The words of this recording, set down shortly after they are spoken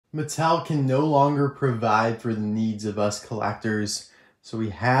Mattel can no longer provide for the needs of us collectors. So we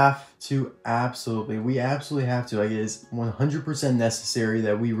have to we absolutely have to. Like, it is 100% necessary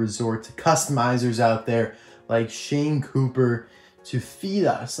that we resort to customizers out there like Shane Cooper to feed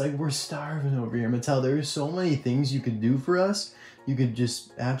us. Like, we're starving over here, Mattel. There are so many things you could do for us. You could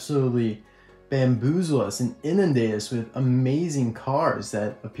just absolutely bamboozle us and inundate us with amazing cars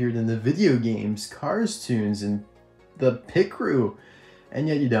that appeared in the video games, Cars tunes, and the Pit Crew, and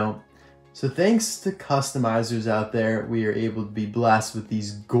yet you don't. So thanks to customizers out there, we are able to be blessed with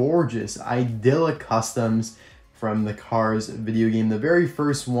these gorgeous, idyllic customs from the Cars video game. The very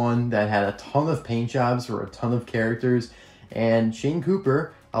first one that had a ton of paint jobs for a ton of characters. And Shane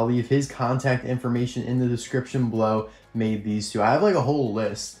Cooper, I'll leave his contact information in the description below, made these two. I have like a whole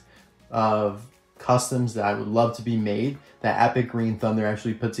list of customs that I would love to be made that Epic Green Thunder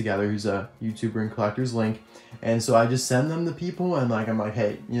actually put together, who's a YouTuber and Collector's Link. And so I just send them to people, and like, I'm like,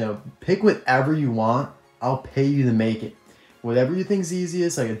 hey, you know, pick whatever you want. I'll pay you to make it. Whatever you think's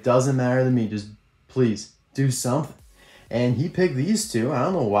easiest, like, it doesn't matter to me. Just please do something. And he picked these two. I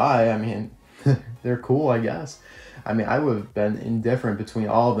don't know why. I mean, they're cool, I guess. I mean, I would have been indifferent between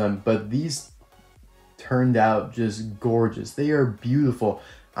all of them, but these turned out just gorgeous. They are beautiful.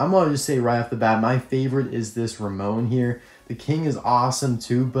 I'm going to just say right off the bat, my favorite is this Ramone here. The King is awesome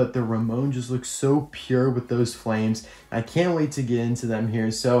too, but the Ramone just looks so pure with those flames. I can't wait to get into them here.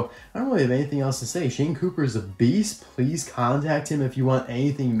 So I don't really have anything else to say. Shane Cooper is a beast. Please contact him if you want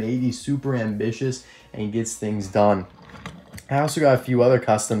anything made. He's super ambitious and gets things done. I also got a few other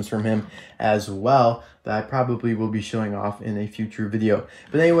customs from him as well that I probably will be showing off in a future video.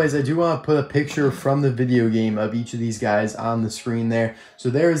 But anyways, I do want to put a picture from the video game of each of these guys on the screen there. So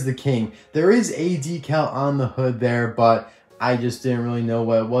there's the King. There is a decal on the hood there, but I just didn't really know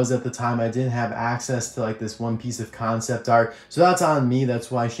what it was at the time. I didn't have access to like this one piece of concept art. So that's on me.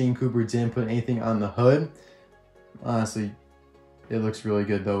 That's why Shane Cooper didn't put anything on the hood. Honestly, it looks really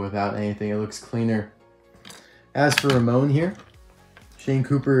good though without anything. It looks cleaner. As for Ramone here, Shane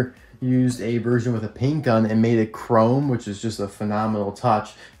Cooper used a version with a paint gun and made it chrome, which is just a phenomenal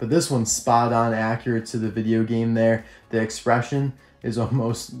touch. But this one's spot on accurate to the video game there. The expression is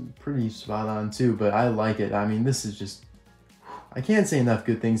almost pretty spot on too, but I like it. I mean, this is just, I can't say enough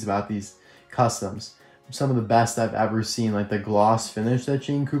good things about these customs. Some of the best I've ever seen. Like the gloss finish that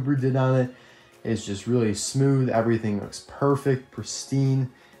Shane Cooper did on it is just really smooth. Everything looks perfect,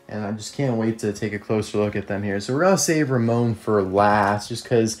 pristine. And I just can't wait to take a closer look at them here. So we're going to save Ramone for last just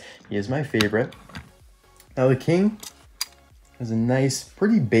because he is my favorite. Now the King has a nice,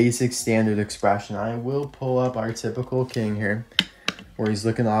 pretty basic standard expression. I will pull up our typical King here where he's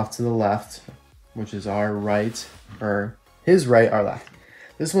looking off to the left, which is our right, or his right, our left.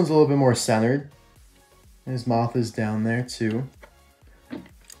 This one's a little bit more centered. His mouth is down there too.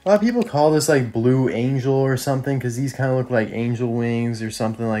 A lot of people call this like Blue Angel or something because these kind of look like angel wings or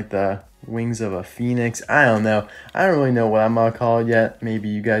something, like the wings of a phoenix. I don't know. I don't really know what I'm going to call it yet. Maybe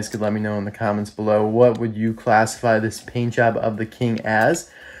you guys could let me know in the comments below. What would you classify this paint job of the King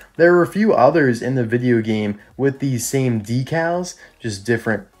as? There were a few others in the video game with these same decals, just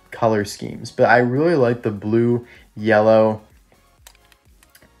different color schemes. But I really like the blue, yellow,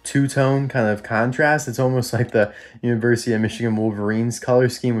 two-tone kind of contrast. It's almost like the University of Michigan Wolverines color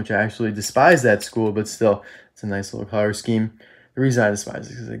scheme, which I actually despise that school, but still, it's a nice little color scheme. The reason I despise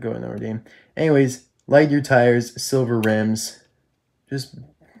it is because I go to Notre Dame. Anyways, light year tires, silver rims, just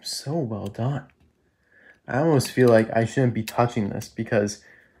so well done. I almost feel like I shouldn't be touching this because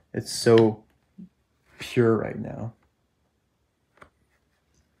it's so pure right now.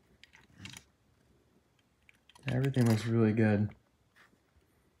 Everything looks really good.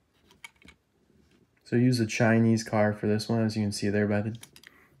 So use a Chinese car for this one, as you can see there by the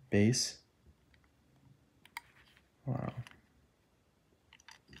base. Wow.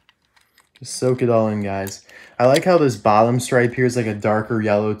 Just soak it all in, guys. I like how this bottom stripe here is like a darker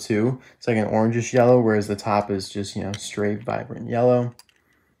yellow too. It's like an orangish yellow, whereas the top is just, you know, straight, vibrant yellow.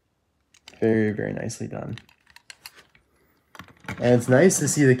 Very, very nicely done. And it's nice to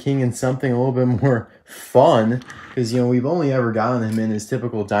see the King in something a little bit more fun, because, you know, we've only ever gotten him in his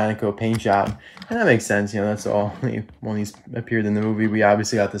typical Dynaco paint job. And that makes sense, you know, that's all. When he's appeared in the movie, we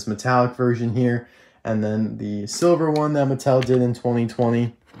obviously got this metallic version here, and then the silver one that Mattel did in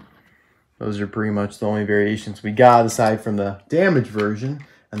 2020. Those are pretty much the only variations we got, aside from the damaged version.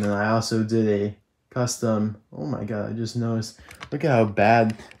 And then I also did a custom, oh my god, I just noticed, look at how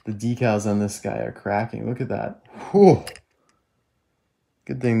bad the decals on this guy are cracking. Look at that. Whew.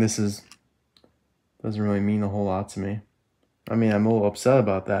 Good thing this doesn't really mean a whole lot to me. I mean, I'm a little upset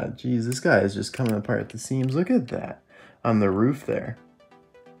about that. Jeez, this guy is just coming apart at the seams. Look at that on the roof there.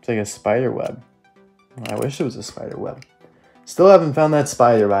 It's like a spider web. I wish it was a spider web. Still haven't found that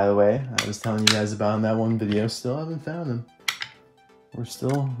spider, by the way. I was telling you guys about in that one video. Still haven't found him. We're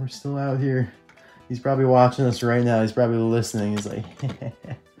still out here. He's probably watching us right now. He's probably listening. He's like,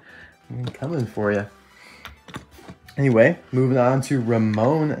 I'm coming for you. Anyway, moving on to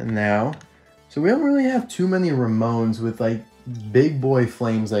Ramone now. So we don't really have too many Ramones with like big boy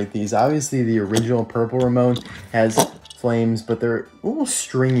flames like these. Obviously, the original purple Ramone has flames, but they're a little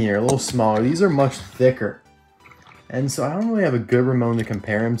stringier, a little smaller. These are much thicker. And so I don't really have a good Ramone to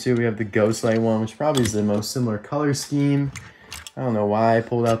compare them to. We have the Ghostlight one, which probably is the most similar color scheme. I don't know why I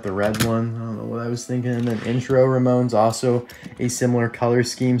pulled out the red one. I don't know what I was thinking. And then Intro Ramone's also a similar color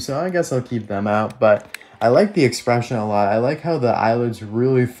scheme, so I guess I'll keep them out. But I like the expression a lot. I like how the eyelids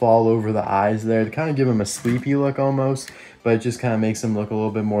really fall over the eyes there to kind of give them a sleepy look almost, but it just kind of makes them look a little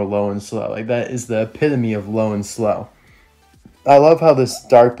bit more low and slow. Like that is the epitome of low and slow. I love how this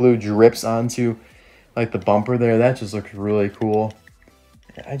dark blue drips onto like the bumper there. That just looks really cool.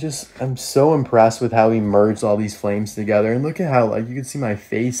 I'm so impressed with how he merged all these flames together. And look at how, like, you can see my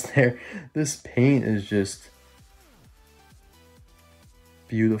face there. This paint is just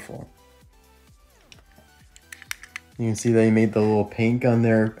beautiful. You can see that he made the little paint gun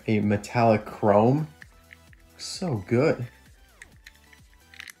there a metallic chrome. So good.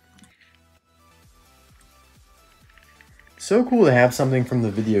 So cool to have something from the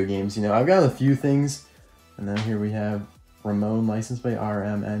video games. You know, I've got a few things. And then here we have Ramone, licensed by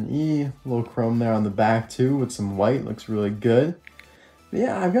RMNE. A little chrome there on the back too with some white. Looks really good. But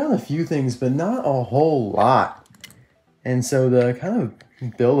yeah, I've got a few things, but not a whole lot. And so to kind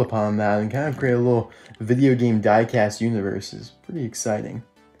of build upon that and kind of create a little video game diecast universe is pretty exciting.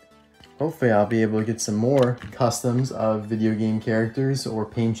 Hopefully I'll be able to get some more customs of video game characters or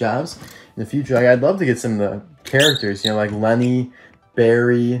paint jobs in the future. Like, I'd love to get some of the characters, you know, like Lenny,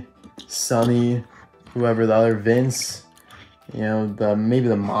 Barry, Sonny, whoever the other, Vince. You know, maybe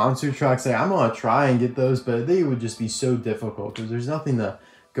the monster trucks. Like, I'm gonna try and get those, but they would just be so difficult because there's nothing to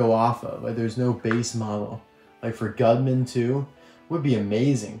go off of. Like, there's no base model. Like for Gudman too, would be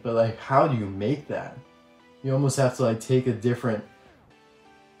amazing. But like, how do you make that? You almost have to like take a different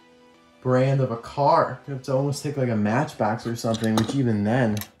brand of a car. You have to almost take like a Matchbox or something, which even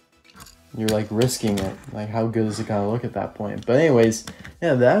then, you're like risking it. Like, how good is it gonna look at that point? But anyways,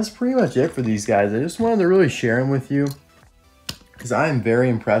 yeah, that's pretty much it for these guys. I just wanted to really share them with you, because I am very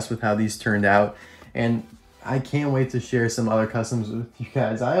impressed with how these turned out, and I can't wait to share some other customs with you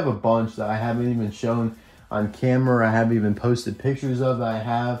guys. I have a bunch that I haven't even shown on camera. I haven't even posted pictures of that I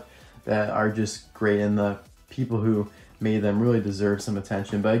have that are just great, and the people who made them really deserve some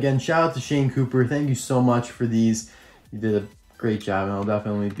attention. But again, shout out to Shane Cooper. Thank you so much for these. You did a great job, and I'll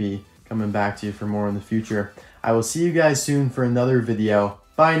definitely be coming back to you for more in the future. I will see you guys soon for another video.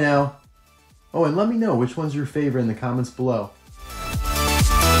 Bye now. Oh, and let me know which one's your favorite in the comments below.